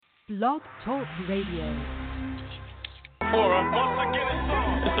Blog Talk Radio. Once again, it's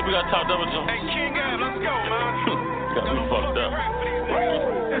on. So we got top double jump. Hey, King Ab, let's go, man. Got me fucked up.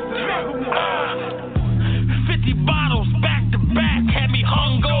 50 bottles back to back had me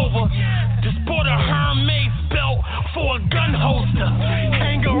hungover. Just bought a Hermes belt for a gun holster.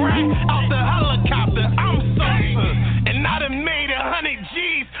 Hang a rack out the helicopter. I'm Sosa, and I done made 100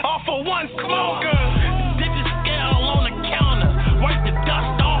 G's off of one smoker. Digit scale on the counter, wipe the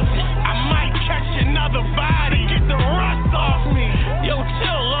dust off it. I might catch another body, get the rust off me. Yo,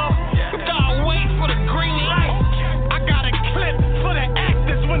 chill, love. You gotta wait for the green light. I got a clip for the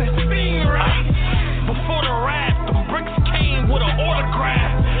actors when it's seen right. Before the rap, the bricks came with an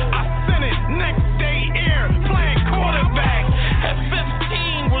autograph. I sent it next day air, playing quarterback. At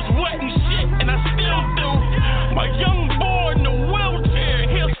 15 was wet and shit, and I still do. My young boy in the wheelchair,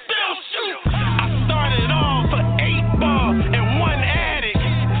 he'll still shoot. I started off for 8 ball and 1 addict.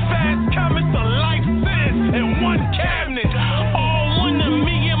 Fast coming to life sentence and 1 cabinet. All one of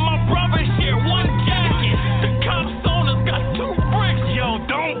me and my brother share 1 jacket. The cops on us got 2 bricks. Yo,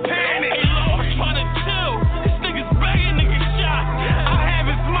 don't panic. Hey, Lord, trying to chill. This nigga's begging to get shot. I have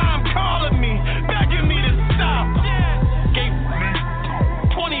his mom calling me, begging me to stop. Gave me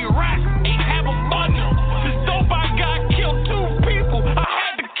 20 racks, ain't have a bundle. This dope I got killed 2 people. I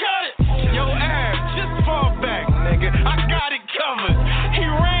had to cut it. Yo, Ab, just fall back, nigga. I got it covered. He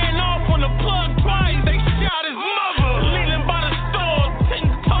ran off on the plug twice. They shot his mother. Leaning by the store, 10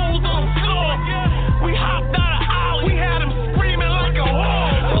 toes on the floor. We hopped out of alley. We had him screaming like a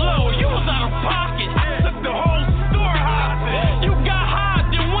whore. Hello, you was out of pocket. I took the whole store hostage. You got high,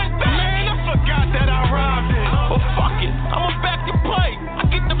 then went back. Man, I forgot that I robbed it. But fuck it, I'ma back your play. I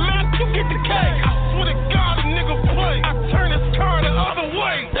get the map, you get the cake. I swear to God, a nigga play. I turn his car the other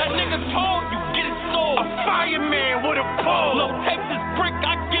way. That nigga told you, get it sold. A fireman with a pole. Look, Texas brick,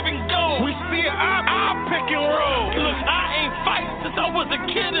 I give and go. We see it, I'll pick and roll. Look, I ain't fight since I was a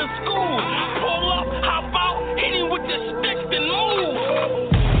kid in school. Pull up, hop out, hit him with the sticks and move.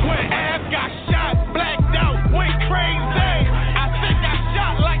 When Ab got shot, blacked out, went crazy. I think I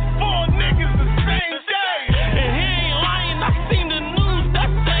shot like 4 niggas the same day. And he ain't lying, I seen the news that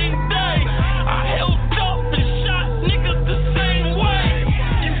same day. I held up and shot niggas the same way.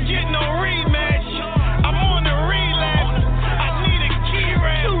 You get no rematch, I'm on the relapse. I need a key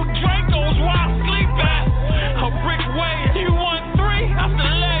rat, 2 Dracos while I sleep at. A brick way, you want 3? That's the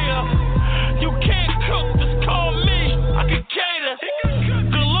layer. You can't cook, just call me, I can cater.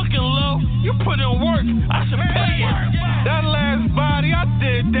 Good looking, low, you put in work, I should pay it. That last body, I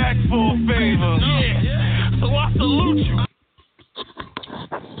did that for a favor. Yeah, so I salute you.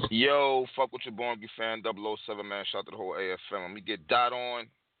 Yo, fuck with your Born G fan, 007, man. Shout out to the whole AFM. When we get Dot on,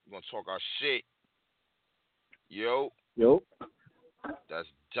 we're going to talk our shit. Yo, Yo, that's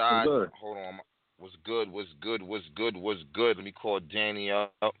Dot. What's good? Hold on. What's good? Let me call Danny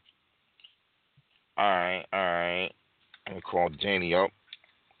up. All right. Let me call Danny up.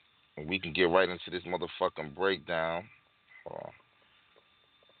 And we can get right into this motherfucking breakdown. Hold on.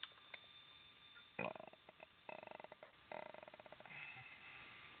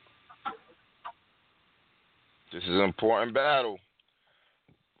 This is an important battle.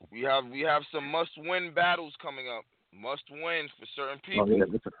 We have some must-win battles coming up. Must-win for certain people. Oh, yeah,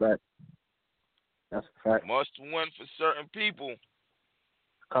 that's a fact. That's a fact. Must-win for certain people.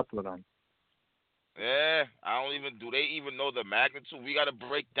 A couple of them. Yeah, do they even know the magnitude? We got to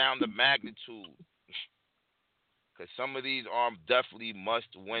break down the magnitude. Because some of these are definitely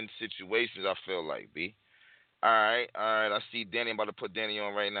must-win situations, I feel like, B. All right. I see Danny. I'm about to put Danny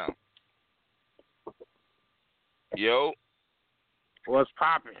on right now. Yo. What's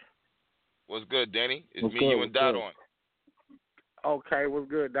poppin'? What's good, Danny? It's What's me, good, you, and Dot good? on. Okay, what's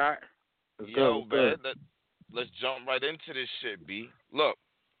good, Doc? Yo, man, let's jump right into this shit, B. Look,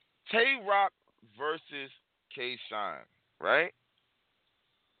 Tay Rock versus K Shine, right?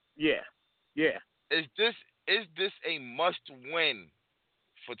 Yeah. Is this a must-win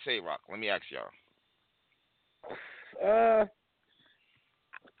for Tay Rock? Let me ask y'all.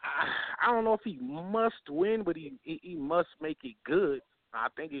 I don't know if he must win, but he must make it good. I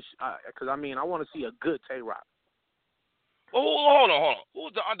think it's because I want to see a good Tay Rock. Oh, hold on.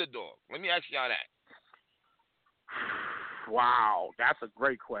 Who's the underdog? Let me ask y'all that. Wow, that's a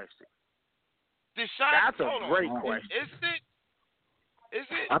great question. That's a great question. Is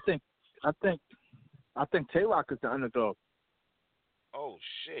it? I think Tay Rock is the underdog. Oh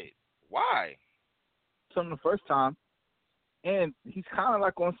shit! Why? From the first time, and he's kind of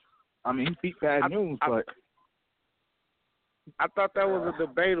like on. I mean, he beat Bad News, but I thought that was a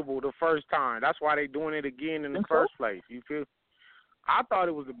debatable the first time. That's why they doing it again in the first place. You feel? I thought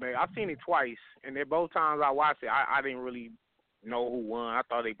it was the best. I've seen it twice, and then both times I watched it, I didn't really know who won. I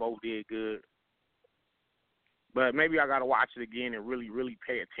thought they both did good. But maybe I got to watch it again and really, really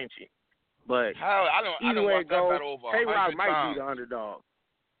pay attention. But I don't way watch it that goes, battle over Tay-Rock 100 might times. be the underdog.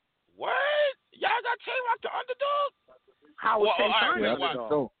 What? Y'all got Tay-Rock the underdog? How was Well, Tay-Rock the yeah, underdog?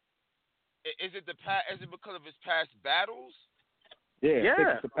 So, Is it because of his past battles? yeah, I think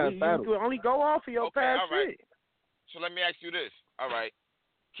it's the past You battle. can only go off of your Okay, past all right. shit. So let me ask you this. All right.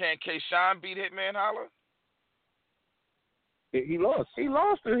 Can K-Shine beat Hitman Holla? He lost. He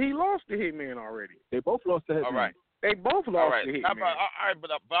lost to Hitman already. They both lost to Hitman. All right. They both All lost right. to All Hitman. right,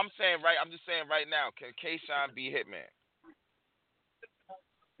 but I'm saying I'm just saying right now, can K-Shine beat Hitman?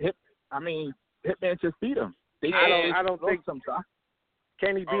 Hitman just beat him. I don't think. Sometimes.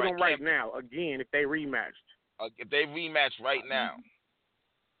 Can he beat All right, him right Cam. now again if they rematched? If they rematch right now,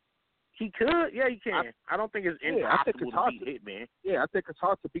 He could. Yeah, he can. I don't think it's I impossible think it's to hard beat Hitman. Yeah, I think it's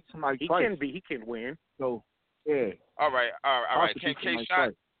hard to beat somebody He twice. can be. He can win. So, yeah. all right. Hard to Can beat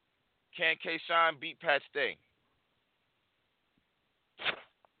somebody K-Shine twice. beat Pat Stay?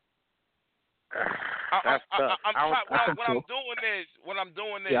 That's tough. What I'm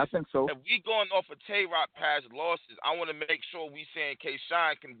doing is, Yeah, I think so. if we going off of Tay-Rock past losses, I want to make sure we saying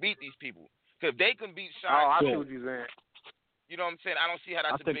K-Shine can beat these people. Because if they can beat Shine, Oh, I see Yeah. what you're saying. you know what I'm saying? I don't see how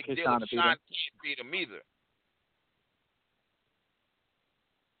that's a think big deal. K-Shine If will beat Shine him. can't beat him either.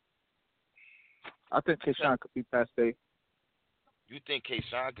 I think K-Shine could beat Pat Stay. You think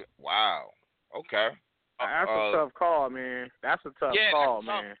K-Shine could? Wow. Okay. That's a tough call, man. That's a tough call, that's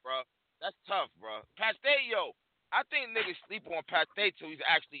man. tough, bro. That's tough, bro. Pat Stay, yo. I think niggas sleep on Pat Stay till he's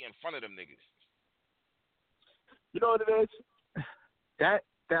actually in front of them niggas. You know what it is? That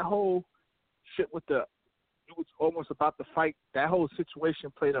whole shit with you was almost about to fight. That whole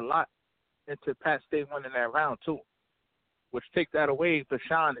situation played a lot into Pat Stay winning that round too. Which take that away for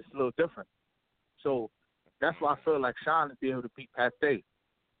Sean, it's a little different. So that's why I feel like Sean would be able to beat Pat Stay.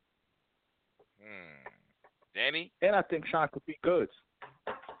 Danny? And I think Sean could beat Goods.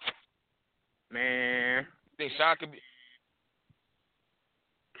 Man. You think Sean could be?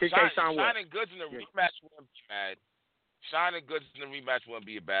 Sean what? Shine and Goods in the rematch wouldn't be bad. Shine and Goods in the rematch wouldn't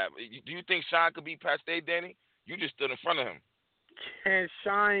be bad. Do you think Shine could beat Pat Stay, Danny? You just stood in front of him. Can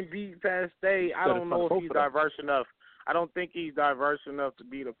Shine beat Pat Stay? I don't know if he's diverse enough. I don't think he's diverse enough to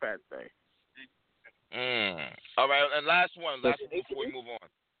beat a Pat Stay. All right, and last one before we move on.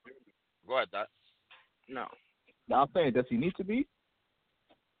 Go ahead, Doc. No. Now I'm saying, does he need to be?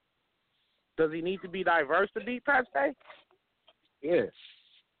 Does he need to be diverse to beat Pat Stay? Yeah.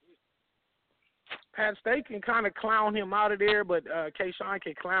 Pat Stay can kind of clown him out of there, but K-Shine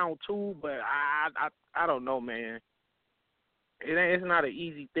can clown too. But I don't know, man. It's not an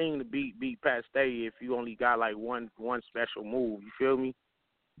easy thing to beat Pat Stay if you only got like one special move. You feel me?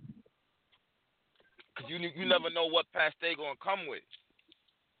 Because you never know what Pat Stay gonna come with.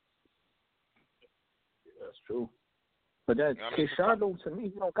 That's true. But that K-Shine, to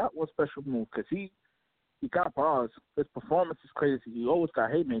me, he don't got one special move because he got bars. His performance is crazy. He always got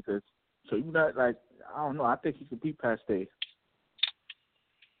haymakers. So you not like, I don't know. I think he could beat Pat Stay.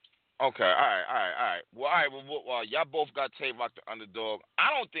 Okay, all right. Well, y'all both got Tay-Rock the underdog. I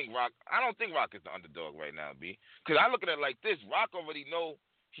don't think Rock is the underdog right now, B. Because I look at it like this: Rock already know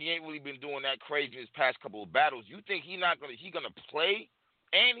he ain't really been doing that crazy in his past couple of battles. You think he gonna play?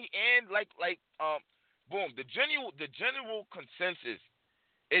 Boom. The general consensus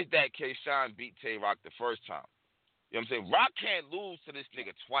is that K-Shine beat Tay-Rock the first time. You know what I'm saying? Rock can't lose to this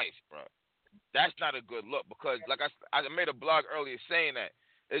nigga twice, bro. That's not a good look because, like I made a blog earlier saying that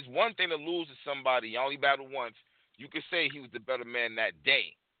it's one thing to lose to somebody. You only battle once. You could say he was the better man that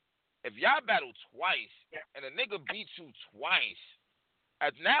day. If y'all battle twice and a nigga beats you twice,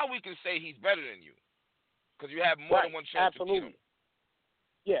 now we can say he's better than you because you have more than one chance to beat him.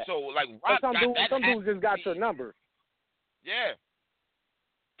 Yeah. So like Rock some dudes just got your number. Yeah.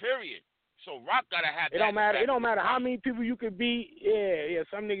 Period. So Rock gotta have. It don't matter how many people you could beat. Yeah.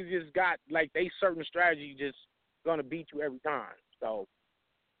 Some niggas just got like they certain strategy just gonna beat you every time. So.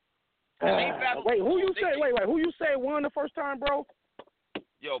 Wait, who you say won the first time, bro?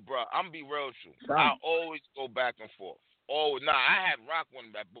 Yo, bro, I'm gonna be real with you. Son. I always go back and forth. I had Rock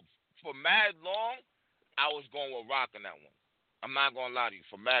one back, but for mad long, I was going with Rock in that one. I'm not gonna lie to you,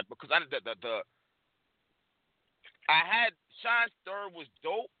 for mad because I had Shine's third was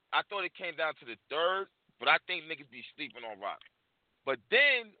dope. I thought it came down to the third, but I think niggas be sleeping on Rock. But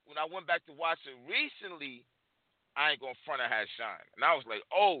then when I went back to watch it recently, I ain't gonna front I had Shine. And I was like,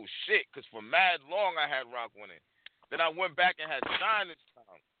 oh shit, because for mad long I had Rock winning. Then I went back and had Shine this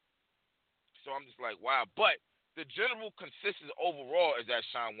time. So I'm just like, wow. But the general consensus overall is that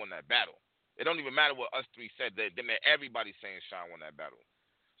Sean won that battle. It don't even matter what us three said. Everybody's saying Sean won that battle.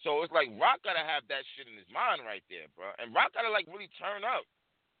 So it's like Rock gotta have that shit in his mind right there, bro. And Rock gotta like really turn up.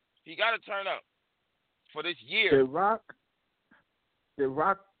 He gotta turn up for this year. Did Rock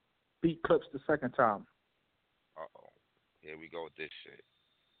beat Clips the second time? Uh-oh. Here we go with this shit.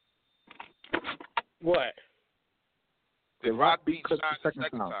 What? Did Rock beat Clips Sean the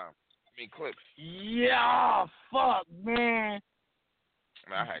second time? time? I mean Clips. Yeah, fuck, man. I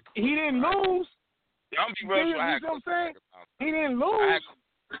mean, I had Clips. He didn't lose. Yeah, I'm be real. You Sure I had know what I'm Clips the saying? second time. He didn't lose.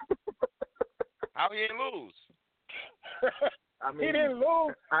 How he didn't lose? I mean, He didn't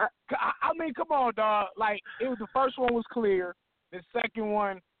lose. I mean, come on, dog. Like, it was the first one was clear. The second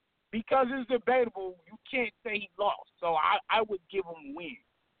one, because it's debatable, you can't say he lost. So I would give him a win.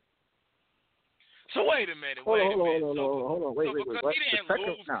 So wait a minute. Hold Wait a minute. on. So because Wait. he didn't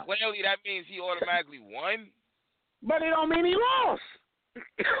lose, clearly that means he automatically won? But it don't mean he lost.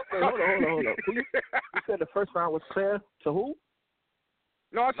 Wait, hold on. You said the first round was clear to who?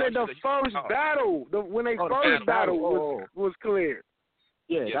 No, I said the first battle. When they first battle was clear.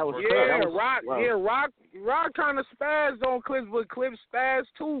 Yeah, that was clear. That was, Rock kind of spazzed on Clips, but Clips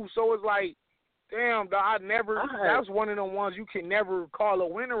spazzed too. So it's like, damn, dog, that's one of the ones you can never call a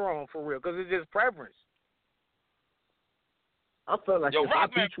winner on for real, because it's just preference. I felt like if I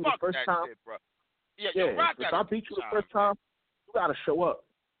beat you the first time, shit, bro. If I beat you the first time, you gotta show up,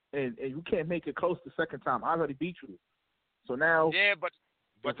 and you can't make it close the second time. I already beat you, so now. Yeah, but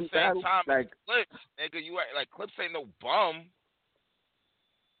at the same time, like Clips, nigga, you like Clips ain't no bum.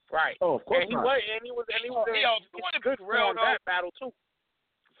 Right. Oh, of course and he not. Was in good real on that battle too.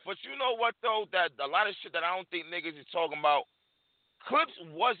 But you know what though? That a lot of shit that I don't think niggas is talking about. Clips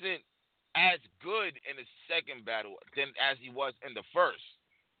wasn't as good in the second battle than as he was in the first.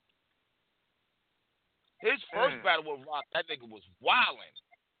 His first battle with Rock, that nigga was wilding.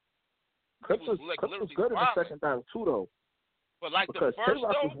 Clips was good in the second battle too, though. But like because the first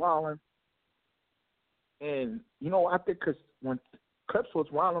Tay-Rock though, was wilding, and you know I think because when Clips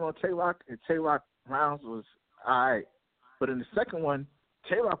was wilding on Tay-Rock and Tay-Rock rounds was alright, but in the second one,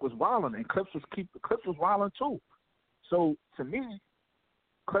 Tay-Rock was wilding and Clips was wilding too. So to me,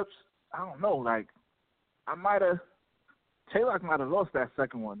 Clips, I don't know, like Tay-Rock might have lost that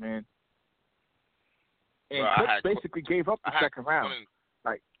second one, man. And Clips basically gave up the second round.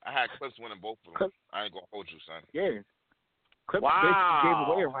 Like I had Clips winning both of them. I ain't gonna hold you, son. Yeah, Clips basically gave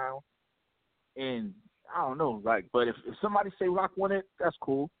away a round, and I don't know, like, but if somebody say Rock won it, that's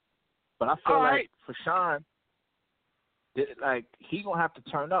cool. But I feel like for Sean, like he gonna have to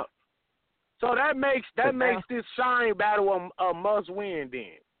turn up. So that makes this Shine battle a must win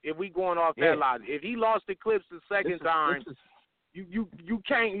then. If we going off that logic, if he lost the Clips the second time, you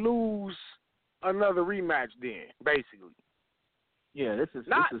can't lose another rematch then, basically. Yeah, this is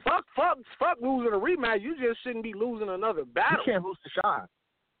fuck losing a rematch. You just shouldn't be losing another battle. You can't lose to Sean.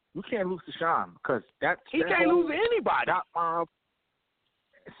 You can't lose to Sean because he can't lose to anybody.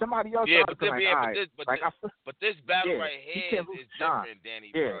 Somebody else. Yeah, but this battle right here is different,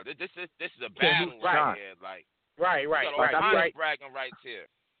 Danny. Bro. This is a battle right here, like right. bragging rights here.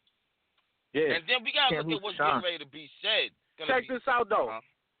 Yeah, and then we gotta look at what's getting ready to be said. Check this out though.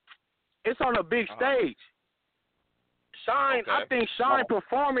 It's on a big stage. Shine, I think Shine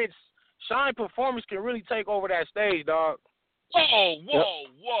performance can really take over that stage, dog.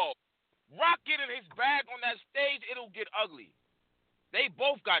 Whoa. Rock getting his bag on that stage, it'll get ugly. They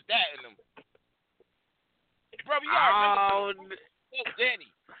both got that in them. Bro, you gotta remember, Danny.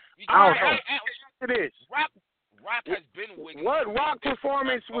 It is. Rock has been wicked. What Rock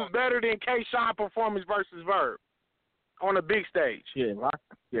performance was better than K-Shine performance versus Verb on a big stage?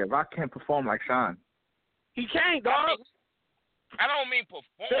 Rock can't perform like Sean. He can't, dog. I don't mean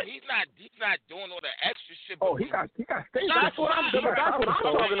perform. He's not doing all the extra shit. He got stage. That's what I'm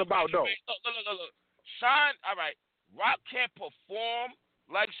talking about, though. Look. Sean, all right. Rock can't perform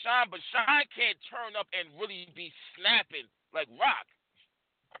like Sean, but Sean can't turn up and really be snapping like Rock.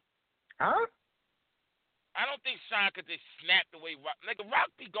 Huh? I don't think Sean could just snap the way Rock. Nigga, Rock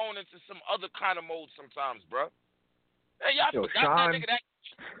be going into some other kind of mode sometimes, bro. Hey, y'all forgot that nigga that.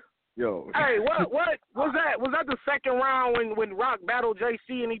 Yo. Hey, what was that? Was that the second round when Rock battled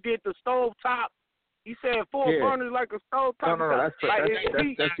JC and he did the stove top? He said full burners like a stove top. No, that's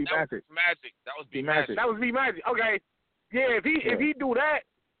B-Magic. That was B-Magic. That was B-Magic. Okay. Yeah, if he do that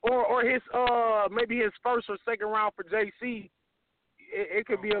or his maybe his first or second round for JC, it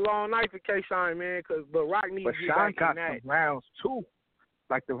could be a long night for K-Shine, man. But Rock needs to get back got in that. some rounds too,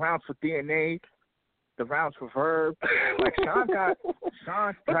 like the rounds for DNA. The rounds for Verb, like Sean.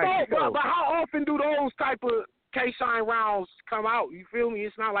 But how often do those type of K-Shine rounds come out. You feel me?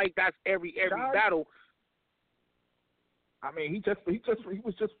 It's not like that's every Shine? battle. I mean, he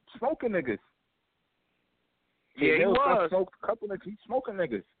was just smoking niggas. Yeah, he was. Smoked a couple niggas. He smoking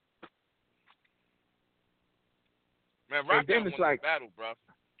niggas. Man, Rock And then got it's win like, the battle, bro.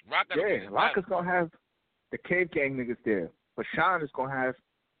 Rock got yeah, Rock is gonna have the Cave Gang niggas there, but Sean is gonna have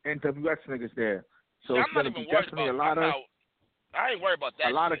NWX niggas there. So See, it's I'm not gonna be even worried definitely about. I ain't worried about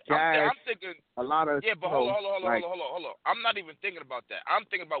that. a lot of shit. I'm guys, thinking. a lot of Yeah, but hold on. I'm not even thinking about that. I'm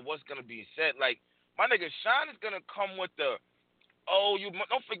thinking about what's gonna be said. Like my nigga Sean is gonna come with the. Oh, you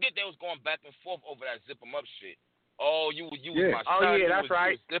don't forget they was going back and forth over that zip 'em up shit. Oh, you was my son. Oh yeah, that's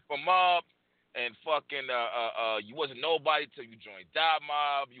right. You zip 'em up and fucking you wasn't nobody till you joined Dot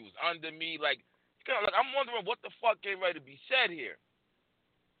Mob. You was under me. Like I'm wondering what the fuck getting ready to be said here.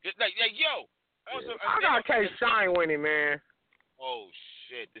 Like yo. Also, I got K-Shine winning, man. Oh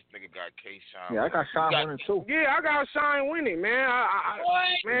shit, this nigga got K-Shine. Yeah, I got Sean winning too. Yeah, I got Shine winning, man.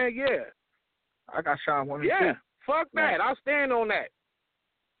 Man, yeah. I got Sean winning Yeah, too. fuck that. I'll stand on that.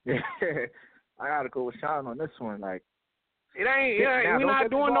 Yeah, I gotta go with Sean on this one. Like, It ain't. Now, We're not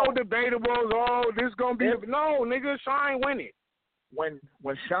doing no debatables. Oh, this gonna be no, nigga. Shine winning. when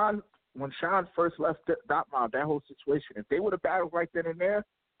Sean first left Dot Mob, that whole situation, if they would have battled right then and there,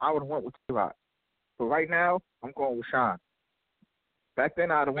 I would have went with Tay-Rock. But right now, I'm going with Sean. Back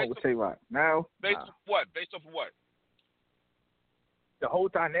then, I'd have went with Tay-Rock. Now, based off what? Based off of what? The whole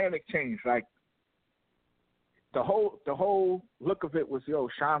dynamic changed. Like, the whole look of it was,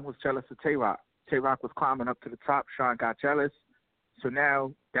 Sean was jealous of Tay-Rock. Tay-Rock was climbing up to the top. Sean got jealous. So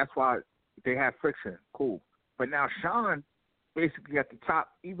now, that's why they have friction. Cool. But now Sean basically at the top,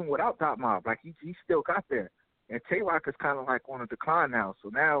 even without Dot Mob. Like, he still got there. And Tay-Rock is kind of like on a decline now. So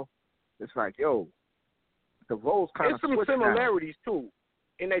now, it's like, the roles kind of switch now. There's some similarities, too,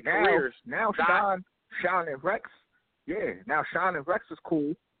 in their careers. Now Sean and Rex, now Sean and Rex is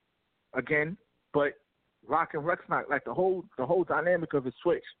cool again, but Rock and Rex not, like, the whole dynamic of it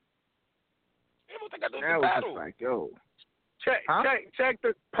switched. Now it's just like, Check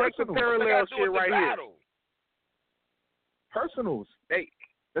the parallel shit right here. Personals.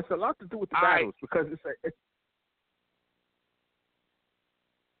 It's a lot to do with the All battles because it's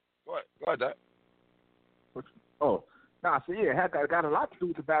What? Go ahead, Dad. so it got a lot to do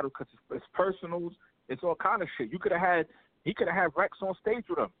with the battle because it's personals. It's all kind of shit. He could have had Rex on stage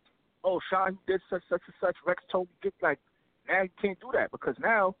with him. Oh, Sean, you did such and such. Rex told me now you can't do that because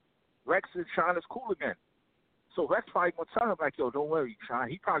now Rex and Sean is cool again. So Rex probably gonna tell him like, yo, don't worry, Sean.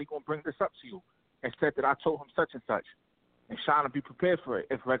 He probably gonna bring this up to you instead that I told him such and such. And Sean will be prepared for it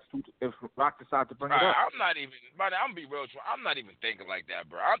if Rock decides to bring it up. I'm not even, buddy, I'm gonna be real. I'm not even thinking like that,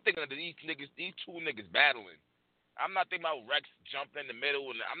 bro. I'm thinking of these two niggas battling. I'm not thinking about Rex jumping in the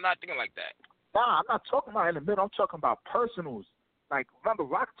middle, and I'm not thinking like that. Nah, I'm not talking about in the middle. I'm talking about personals. Like, remember,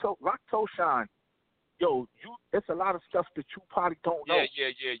 Rock told Sean, yo, it's a lot of stuff that you probably don't know.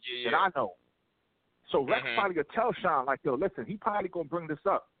 Yeah. That I know. So Rex probably will tell Sean, like, yo, listen, he probably gonna bring this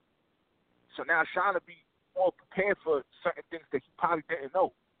up. So now Sean will be more prepared for certain things that he probably didn't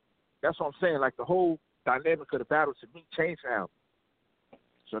know. That's what I'm saying. Like, the whole dynamic of the battle to me changed now.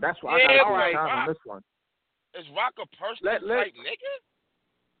 So that's why I got to Sean on this one. Is Rock a personal type nigga?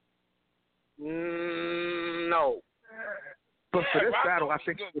 No. But for this Rock battle, I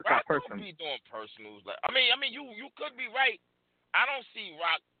think it's got personal. Rock be doing personals. Like, I mean, you could be right. I don't see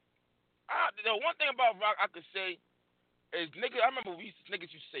Rock. The one thing about Rock I could say is niggas. I remember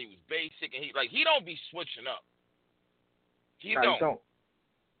niggas used to say he was basic, and he don't be switching up. He don't.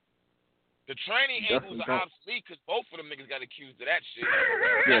 The training angles are obsolete because both of them niggas got accused of that shit.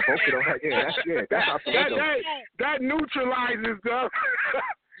 Yeah, both of them. That's obsolete. That neutralizes them.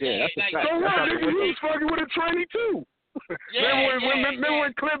 Yeah, that's so what? Nigga, you was fucking with a trainee too. Remember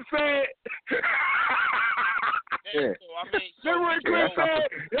when Clip said? Remember when Clip said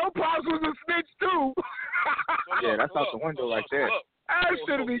your pops was a snitch too? That's out the window right there. That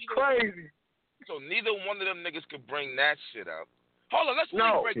shit'd be crazy. So neither one of them niggas could bring that shit up. Hold on, let's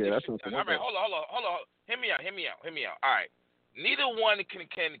really break this shit down. All right, hold on. Hear me out. All right. Neither one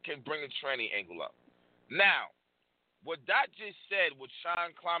can bring a training angle up. Now, what Dot just said with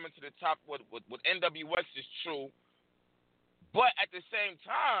Sean climbing to the top with NWX is true. But at the same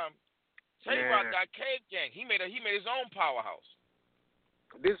time, Tay-Rock got Cave Gang. He made his own powerhouse.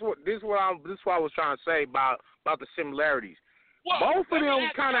 This is what I was trying to say about the similarities. Well, both of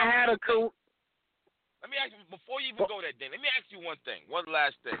them kind of had a cool. Let me ask you before you even go there. Then let me ask you one thing. One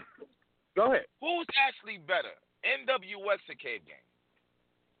last thing. Go ahead. Who's actually better, NWX or Cave Gang?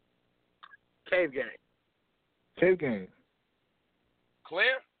 Cave Gang. Cave Gang.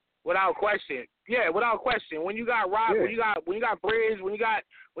 Clear? Without question. Yeah, without question. When you got Rock, Yeah. when you got Bridge, when you got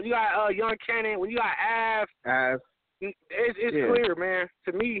Young Cannon, when you got Av, it's clear, man.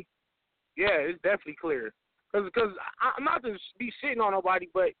 To me, yeah, it's definitely clear. Because I'm not to be shitting on nobody,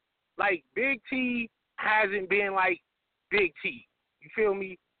 but like Big T hasn't been like Big T. You feel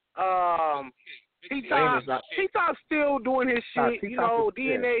me? T-Top's still doing his shit. You know,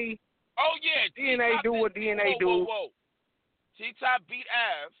 DNA. Oh yeah, DNA do what DNA do. Whoa. T-Top beat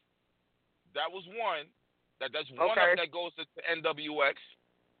Av. That was one. That's one Okay. up that goes to NWX.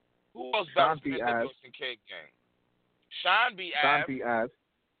 Who else battles for NWX and Cave Gang? Sean beat Av.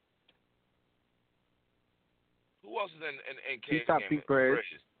 Who else is in Cave Gang? T-Top beat Bridge.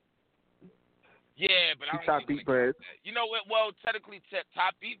 Yeah, but I don't T-Top really beat Bridge. You know what? Well, technically,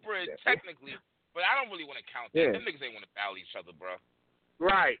 Top beat Bridge, technically, but I don't really want to count that. Yeah. Them niggas ain't want to battle each other, bro.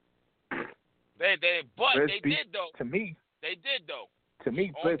 Right. But Bridge they beat, did though. To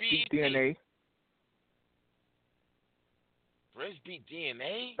me, On Bridge beat DNA. Bridge beat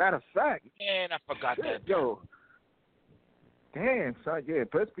DNA? Matter of fact. Man, I forgot that. Yo. Damn, son. Yeah,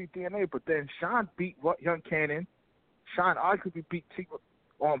 Bridge beat DNA, but then Sean beat Young Cannon. Sean arguably beat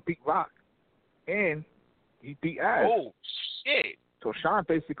beat Rock. And he beat Av. Oh, shit. So Sean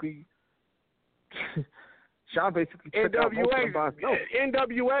basically took out most of them by himself.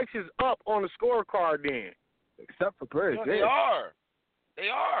 NWX is up on the scorecard then. Except for Bridge. No, they are.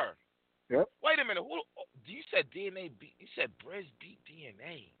 Yep. Wait a minute. You said DNA beat? You said Bridge beat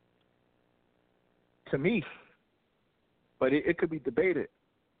DNA. To me, but it could be debated.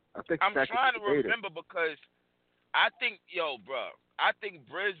 I think I'm that trying could to be debated. remember because I think, I think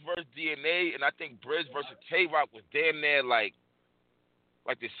Bridge versus DNA and I think Bridge versus Tay-Rock was damn near like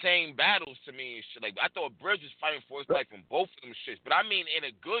the same battles to me and shit. Like I thought Bridge was fighting for his life from both of them shits, but I mean in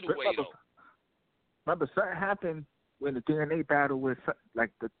a good way though. Remember, something happened when the DNA battle was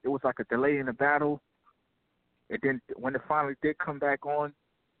it was like a delay in the battle, and then when it finally did come back on,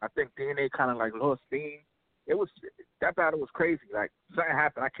 I think DNA kind of like lost steam. That battle was crazy. Like something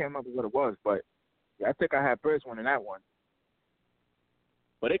happened. I can't remember what it was, but yeah, I think I had Bridge winning that one.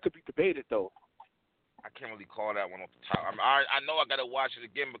 But it could be debated though. I can't really call that one off the top. I know I gotta watch it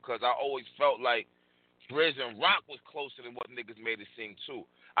again because I always felt like Bridge and Rock was closer than what niggas made it seem too.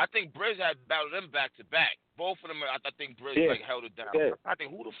 I think Bridge had battled them back to back. Both of them, I think Bridge held it down. Yeah. I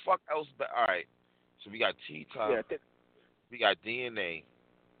think who the fuck else? All right, so we got T-Top, we got DNA,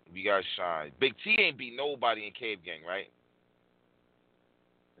 we got Shine. Big T ain't beat nobody in Cave Gang, right?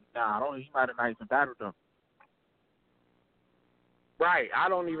 Nah, he might have not even battled them. Right. I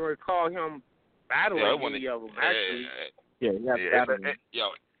don't even recall him battling any of them, actually.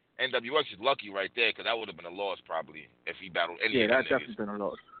 Yo, NWX is lucky right there because that would have been a loss probably if he battled any of them. Yeah, that's definitely been a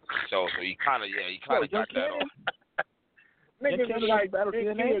loss. So he kind of got that off. Niggas is like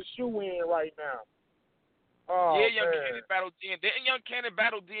Big T is shoe-in right now. Oh, yeah, Young Cannon battled DNA. Didn't Young Cannon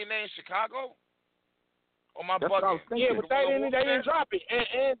battle DNA in Chicago? Or my bugging? Yeah, but they didn't drop it.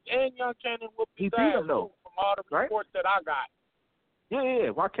 And Young Cannon whooped his beat ass him though. from all the reports that I got. Yeah,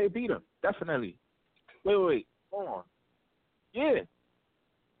 YK beat him, definitely. Wait, hold on. Yeah.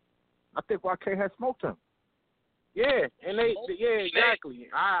 I think YK had smoked him. Yeah, and exactly.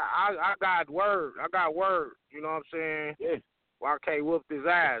 I got word. You know what I'm saying? Yeah. YK whooped his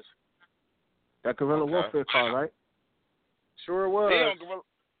ass. That Guerrilla Warfare card, right? Sure was.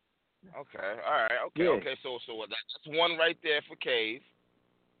 Okay, all right, okay, Yeah. okay. So that's one right there for Cave.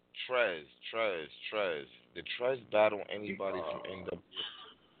 Trez. Did Trez battle anybody from NW?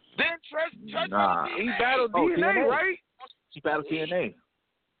 Then Trez nah. He battled DNA, right? He battled DNA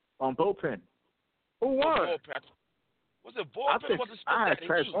on bullpen. Who won? Was it bullpen? I had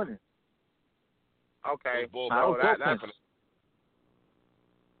Trez winning. Okay.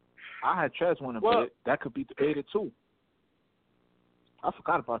 I had Trez winning, but that could be debated too. I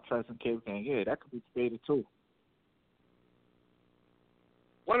forgot about Trez and Cave Gang. Yeah, that could be debated too.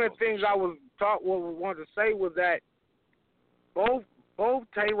 One of the things I wanted to say was that both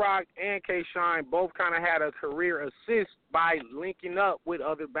Tay-Rock and K-Shine both kind of had a career assist by linking up with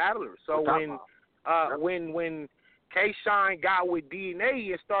other battlers. So when K-Shine got with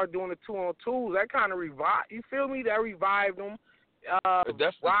DNA and started doing the 2-on-2s, that kind of revived. You feel me? That revived them.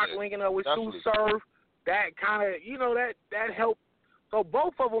 Rock linking up with Sue Surf, that kind of that helped. So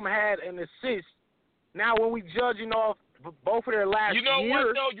both of them had an assist. Now when we judging off both of their last You know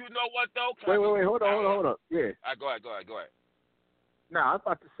years, what though? Wait, hold on. Yeah. Go ahead. Now, I was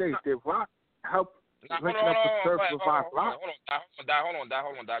about to say, did Rock help linking up with Surf revive Rock? Hold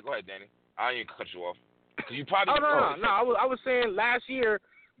on. Go ahead, Danny. I ain't cut you off. You probably no. I was saying last year,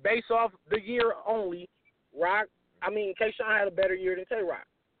 based off the year only, K-Shine had a better year than Tay-Rock.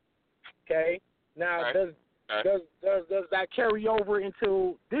 Okay? Now, Right. does that carry over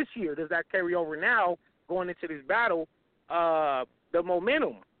into this year? Does that carry over now going into this battle? The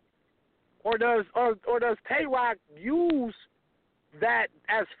momentum, or does Tay Rock use that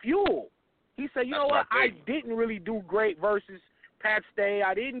as fuel? He said, you know what? I didn't really do great versus Pat Stay.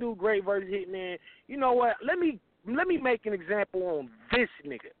 I didn't do great versus Hitman. You know what? Let me make an example on this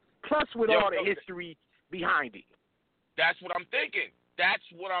nigga. Plus, with all the history behind it. That's what I'm thinking. That's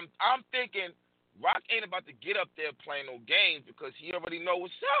what I'm thinking. Rock ain't about to get up there playing no games because he already know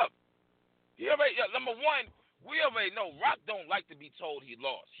what's up. Number one, we already know Rock don't like to be told he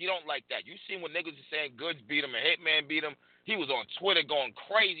lost. He don't like that. You seen when niggas are saying Goods beat him and Hitman beat him. He was on Twitter going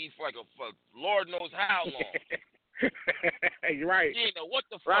crazy for Lord knows how long. You're right. He didn't know what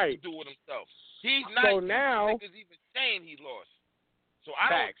the fuck to do with himself. He's not so now niggas even saying he lost. So I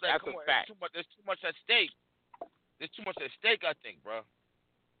don't think that's a fact. There's too much at stake. There's too much at stake, I think, bro.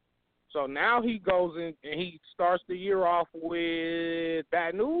 So now he goes in and he starts the year off with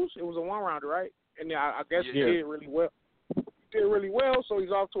Bad News. It was a 1-rounder, right? And I guess he did really well. Did really well, so he's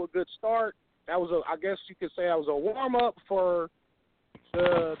off to a good start. That was I guess you could say that was a warm up for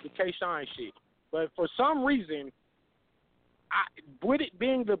the K-Shine shit. But for some reason, with it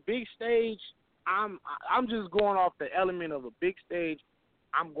being the big stage, I'm just going off the element of a big stage.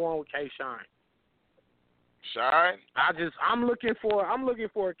 I'm going with K-Shine. Shine? I'm looking for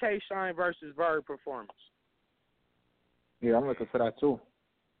a K-Shine versus Verb performance. Yeah, I'm looking for that too.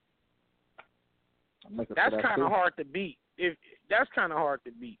 That's kind of hard to beat. That's kind of hard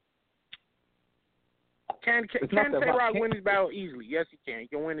to beat. Can Tay-Rock win this battle easily? Yes, he can. He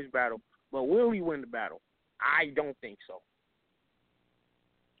can win this battle. But will he win the battle? I don't think so.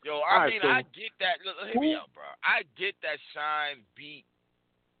 Yo, I get that. Look, hear me out, bro. I get that Shine beat.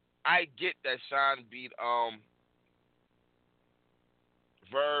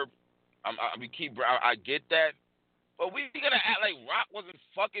 Verb. I get that. But we gonna act like Rock wasn't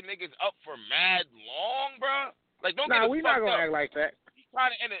fucking niggas up for mad long, bro. Like, don't get us we fucked not gonna up. act like that. He's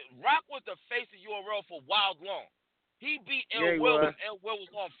trying to end it. Rock was the face of URL for wild long. He beat Ill Will when Ill Will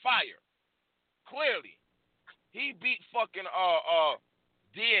was on fire. Clearly, he beat fucking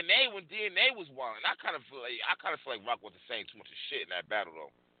DNA when DNA was wild. And I kind of feel like Rock wasn't saying too much of shit in that battle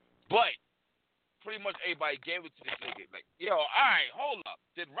though. But pretty much everybody gave it to this nigga. Like, yo, all right, hold up.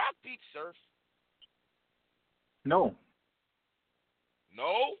 Did Rock beat Surf? No.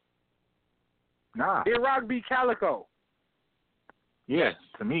 No? Nah. Did Rock beat Calico? Yeah,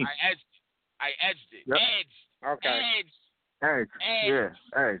 to me. I edged it. Yep. Edged. Okay. Edge. Yeah,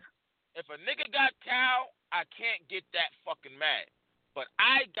 Edge. If a nigga got Cal, I can't get that fucking mad. But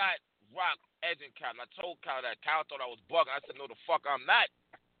I got Rock edging Cal, and I told Cal that. Cal thought I was bugging. I said, no, the fuck I'm not.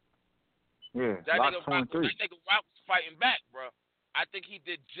 Yeah, that Rock nigga Rock was fighting back, bro. I think he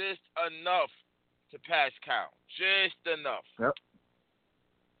did just enough to pass Cal. Just enough. Yep.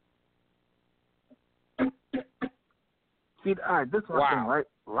 See, all right, this is my thing, right?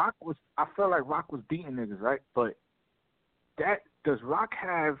 I feel like Rock was beating niggas, right? But does Rock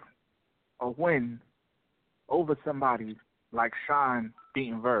have a win over somebody like Shine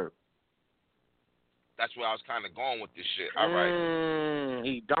beating Verb? That's where I was kind of going with this shit. All right.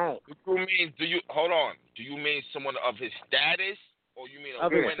 He don't. Hold on. Do you mean someone of his status, or you mean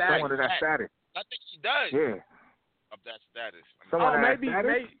someone of that status? I think he does. Yeah. Of that status. Maybe.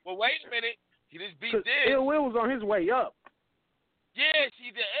 Well, wait a minute. He just beat this. Ill Will was on his way up. Yeah,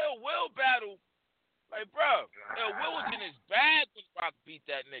 see, the Ill Will battle, like, bro, Ill Will was in his bag when Rock beat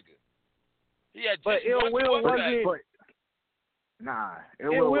that nigga. He had just Ill Will wasn't.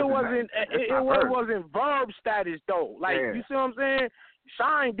 Ill Will wasn't Verb status though. Like, you see what I'm saying?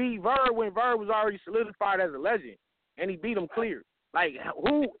 Shine beat Verb when Verb was already solidified as a legend, and he beat him clear. Like,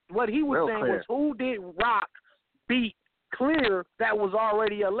 what he was saying was, who did Rock beat clear that was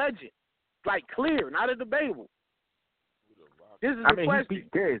already a legend? Like, clear, not a debatable. This is the question. He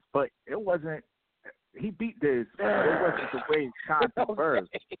beat Diz, but it wasn't. He beat Diz, but it wasn't the way Shine beat Verb.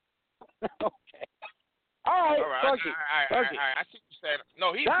 Okay. All right. I see what you're saying.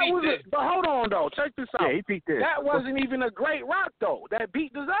 No, he beat Diz. But hold on, though. Check this out. Yeah, he beat Diz. That wasn't even a great Rock, though. That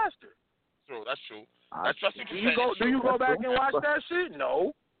beat Disaster. True, that's true. Do you go back and watch that shit?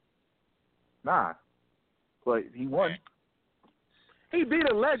 No. Nah. But he won. He beat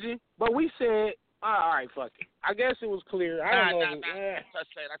a legend, but we said, all right, fuck it. I guess it was clear. I don't know. I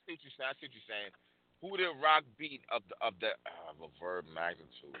see what you're saying. Who did Rock beat of the Verb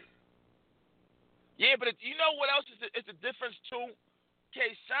magnitude? Yeah, but you know what else is the difference too?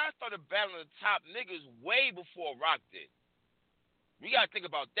 K-Shine started battling the top niggas way before Rock did. We gotta think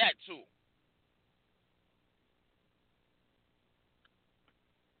about that too.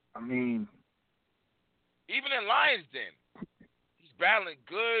 I mean, Even in Lions Den, he's battling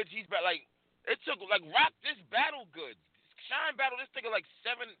Goods. It took Rock this battle Goods. Shine battled this nigga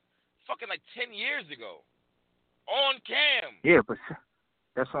 10 years ago. On cam. Yeah, but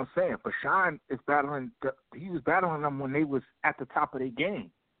that's what I'm saying. But Shine is battling. He was battling them when they was at the top of their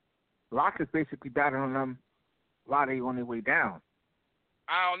game. Rock is basically battling them while they on their way down.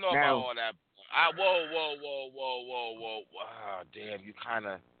 I don't know now, about all that. Whoa. Ah, damn, you kind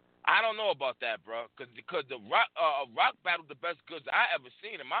of. I don't know about that, bro. Because the Rock battled the best Goods I ever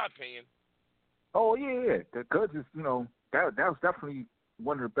seen, in my opinion. Oh yeah. The Goods is that was definitely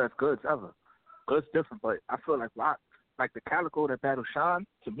one of the best Goods ever. Goods different, but I feel like Rock, like the Calico that battled Sean,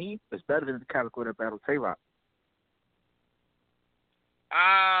 to me, is better than the Calico that battled Tay-Rock.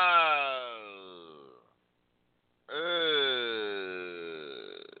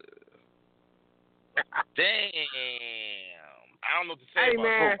 Damn. I don't know what to say Hey about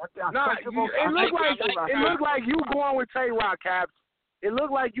man, it looked like you going with Tay-Rock, Caps. It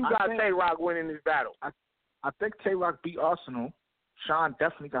looked like you got Tay-Rock winning this battle. I think Tay-Rock beat Arsenal. Sean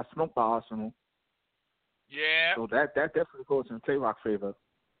definitely got smoked by Arsenal. Yeah. So that definitely goes in Tay-Rock's favor.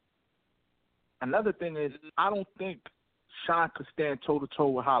 Another thing is, I don't think Sean could stand toe-to-toe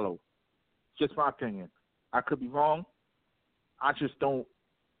with Hollow. Just my opinion. I could be wrong. I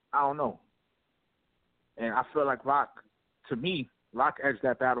don't know. And I feel like Rock edged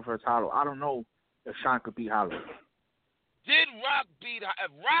that battle versus Hollow. I don't know if Sean could beat Hollow. If Rock beat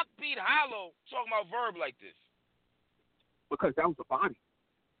Hollow, talking about Verb like this? Because that was a body.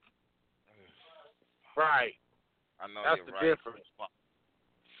 Right. I know that's you're the right. difference. Fuck.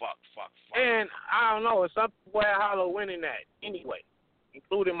 And I don't know. Some people had Hollow winning that anyway,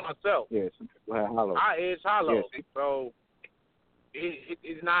 including myself. Yeah, some people had Hollow. I edged Hollow. Yeah, so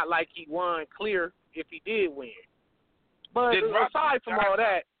it's not like he won clear if he did win. But aside from all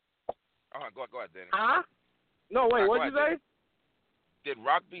that. Go ahead, Danny. Huh? No, wait, what'd you say? Did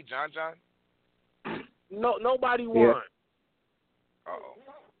Rock beat John? No, nobody won. Uh-oh.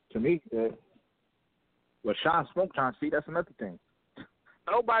 To me, well, Sean smoked John. See, that's another thing.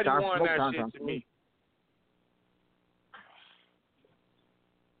 Nobody Sean won smoked that John shit to me.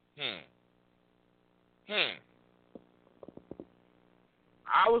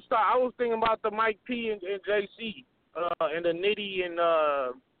 I was thinking about the Mike P and JC and the Nitty and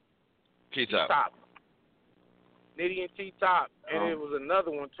T-Top. Nitty and T-Top, and it was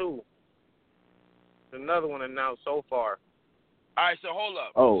another one too. Another one announced so far. All right, so hold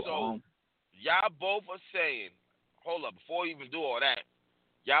up. Y'all both are saying, hold up, before you even do all that,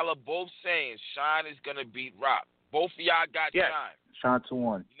 y'all are both saying Shine is gonna beat Rock. Both of y'all got Shine. Shine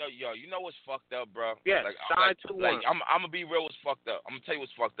 2-1. You know what's fucked up, bro? Yeah, Shine 2-1. I'm gonna be real. What's fucked up? I'm gonna tell you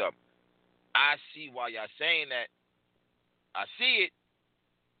what's fucked up. I see why y'all saying that. I see it.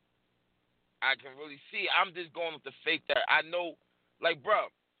 I can really see. I'm just going with the faith that I know. Like, bro,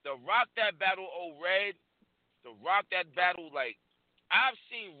 the Rock that battle Red, the Rock that battle, like, I've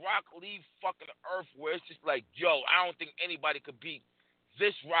seen Rock leave fucking Earth where it's just like, yo, I don't think anybody could beat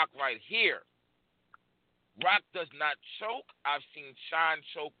this Rock right here. Rock does not choke. I've seen Shine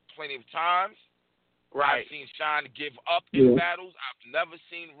choke plenty of times. Right. I've seen Shine give up in battles. I've never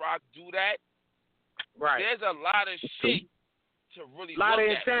seen Rock do that. Right. There's a lot of shit to really look at. A lot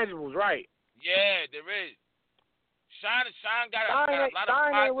of intangibles, right. Yeah, there is. Shine got a lot of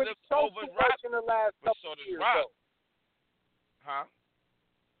positives over Rock, in the last but so does Rock. Huh?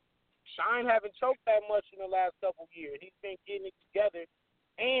 Shine haven't choked that much in the last couple years. He's been getting it together.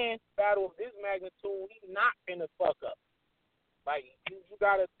 And battle of this magnitude, he's not finna fuck up. Like, you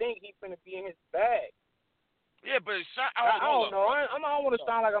gotta think he's finna be in his bag. Yeah, but Shine, I don't know. I don't want to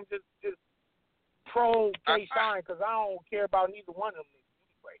sound like I'm just pro K-Shine because I don't care about neither one of them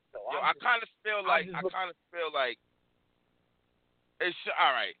anyway. So I kind of feel like it's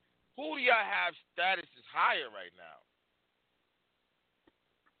all right. Who do y'all have status is higher right now?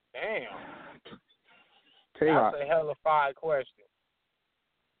 Damn. Tay-Rock. That's a hella fine question.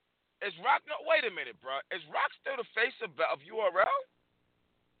 Is Rock? No, wait a minute, bro. Is Rock still the face of URL?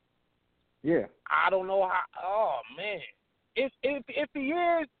 Yeah. I don't know how. Oh man, if he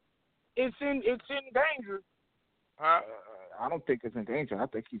is, it's in danger. Huh? I don't think it's in danger. I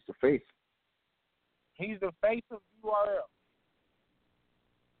think he's the face. He's the face of URL.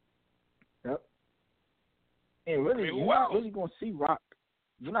 Yep. And really, you're not really gonna see Rock.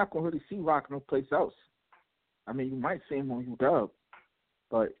 You're not gonna really see Rock no place else. I mean, you might see him on UW,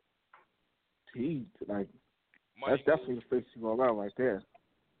 but he money that's move. definitely the face of URL right there.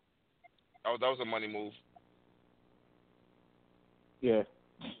 Oh, that was a money move. Yeah.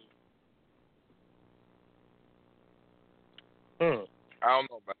 I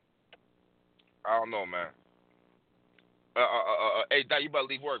don't know, man. Hey, Doc, you about to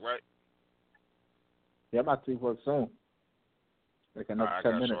leave work, right? Yeah, I'm about to leave work soon. Like another All right,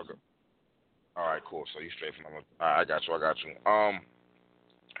 10 I got minutes. you. All right, cool. So you straight from all right, I got you. Oh,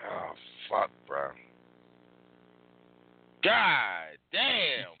 fuck, bro. God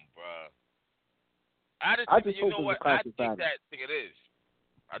damn, bro. I just hope think it was a classic battle. I think it is.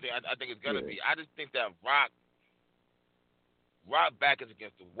 I think it's gonna be. I just think that Rock back is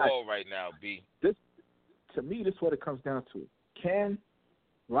against the wall right now, B. To me, this is what it comes down to. Can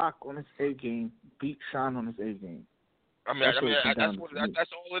Rock on his A game beat Sean on his A game? That's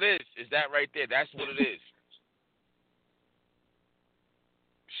all it is. Is that right there? That's what it is.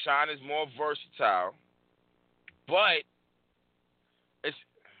 Sean is more versatile, but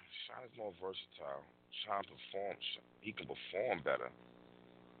Sean is more versatile. Sean performs. He can perform better.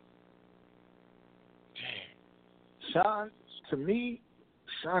 Damn. Sean, to me,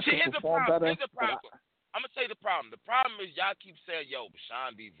 Sean See, can here's perform better. Here's the problem. I'm gonna tell you the problem. The problem is y'all keep saying, "Yo,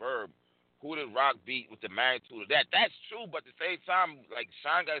 Sean beat Verb." Who did Rock beat with the magnitude of that? That's true, but at the same time, like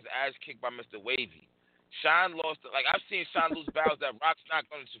Sean got his ass kicked by Mr. Wavy. Sean lost. Like I've seen Sean lose battles that Rock's not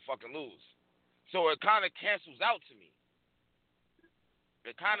going to fucking lose. So it kind of cancels out to me.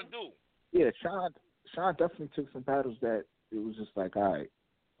 It kind of do. Yeah, Sean definitely took some battles that it was just like, all right,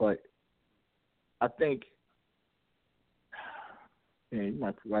 but I think, yeah, you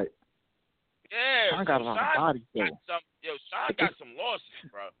might be right. Yeah, Sean got a lot of bodies though. Sean got some losses,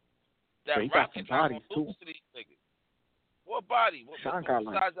 bro. That he Rock got some is not bodies gonna lose to these niggas. What body? Sean got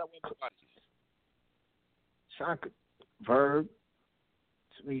besides that one body? Sean could Verb,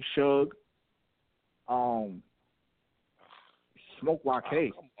 to me, Suge, Smoke YK. Oh,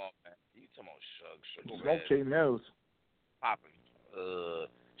 come on, man. You talking about Suge? Smoke J Mills. Popping.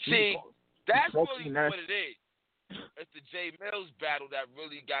 See, that's really what it is. It's the J Mills battle that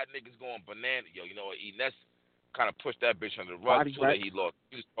really got niggas going banana. Yo, you know what? Ness kind of pushed that bitch under the rug so that he lost.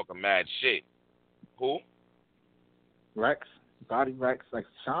 He was talking mad shit. Who? Rex. Body Rex. Like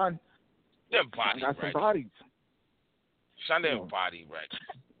Sean. Them body got Rex. some bodies. Sean didn't body Rex.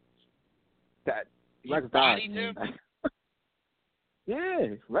 That Rex bodied him?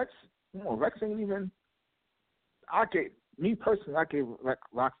 Yeah, Rex. Come on, Rex ain't even. I gave Rex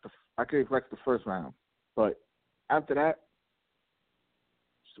the first round, but after that,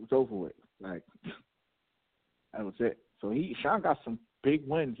 it was over with. Like that was it. So Sean got some big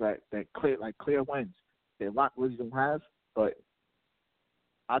wins that clear wins that Rock really don't have. But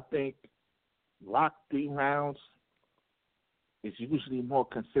I think Rock 3 rounds is usually more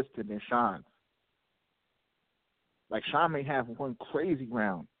consistent than Sean's. Like Sean may have one crazy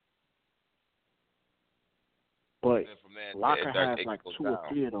round, but Rock can have like 2 or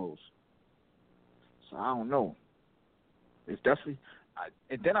 3 of those. So I don't know. It's definitely,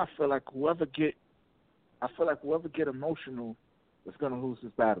 and then I feel like whoever get emotional is gonna lose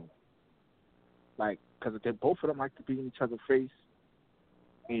this battle. Like, because they both of them like to be in each other's face,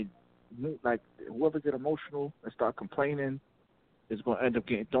 and like whoever get emotional and start complaining is gonna end up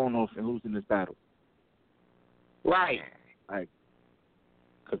getting thrown off and losing this battle. Right. Like,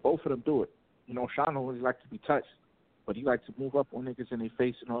 because both of them do it. You know, Sean always likes to be touched, but he likes to move up on niggas in their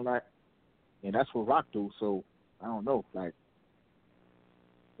face and all that, and that's what Rock do. So I don't know, like,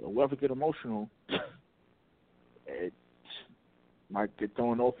 whoever get emotional, it might get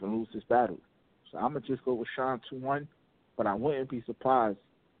thrown off and lose this battle. So I'm gonna just go with Sean 2-1, but I wouldn't be surprised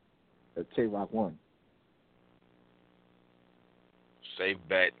if Tay-Rock won. Safe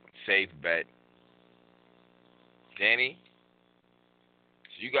bet. Danny, so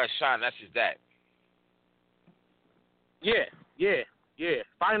you got Sean. That's just that. Yeah.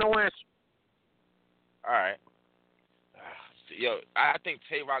 Final answer. All right. Yo, I think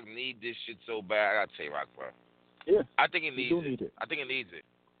Tay-Rock need this shit so bad. I got Tay-Rock, bro. Yeah. I think he needs it. I think it needs it.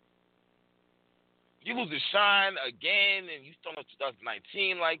 You lose to Sean again, and you still in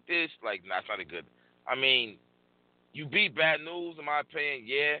 2019 like this. Like, nah, it's not a good. I mean, you beat Bad News, in my opinion,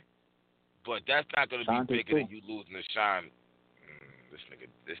 yeah, but that's not gonna be bigger than you losing to Sean.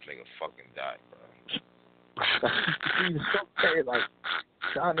 This nigga fucking died, bro. He's so bad, like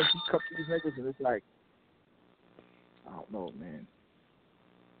Sean he cut these niggas, and it's like, I don't know, man.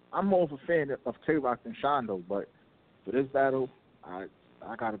 I'm more of a fan of Tay-Rock than Sean though, but for this battle, I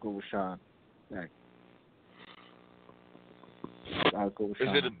gotta go with Sean. Like, gotta go with Sean.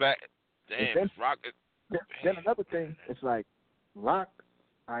 Is it a bad? Damn, Rock. Then another thing, it's like Rock.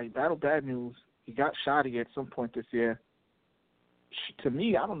 I battled Bad News. He got Shotty at some point this year. To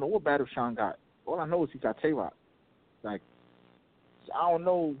me, I don't know what battle Sean got. All I know is he got Tay-Rock. Like, I don't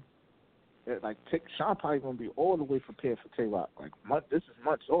know. Like, Sean probably gonna be all the way prepared for Tay-Rock. Like, this is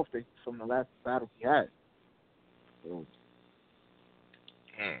months off from the last battle he had. So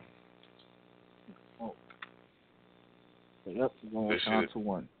Yep, we're going down to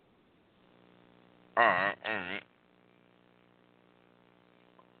 1. All right.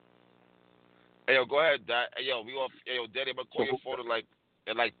 Hey, yo, go ahead, Dad. Hey, yo, we off. Hey, yo, Daddy, I'm gonna call your phone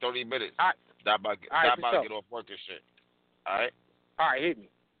in like 30 minutes. All right. That about to get off work and shit. All right. All right, hit me.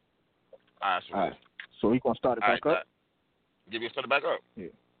 All right. So we gonna start it back up. Give me a start it back up. Yeah.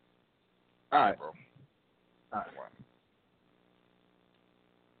 All right, bro. All right.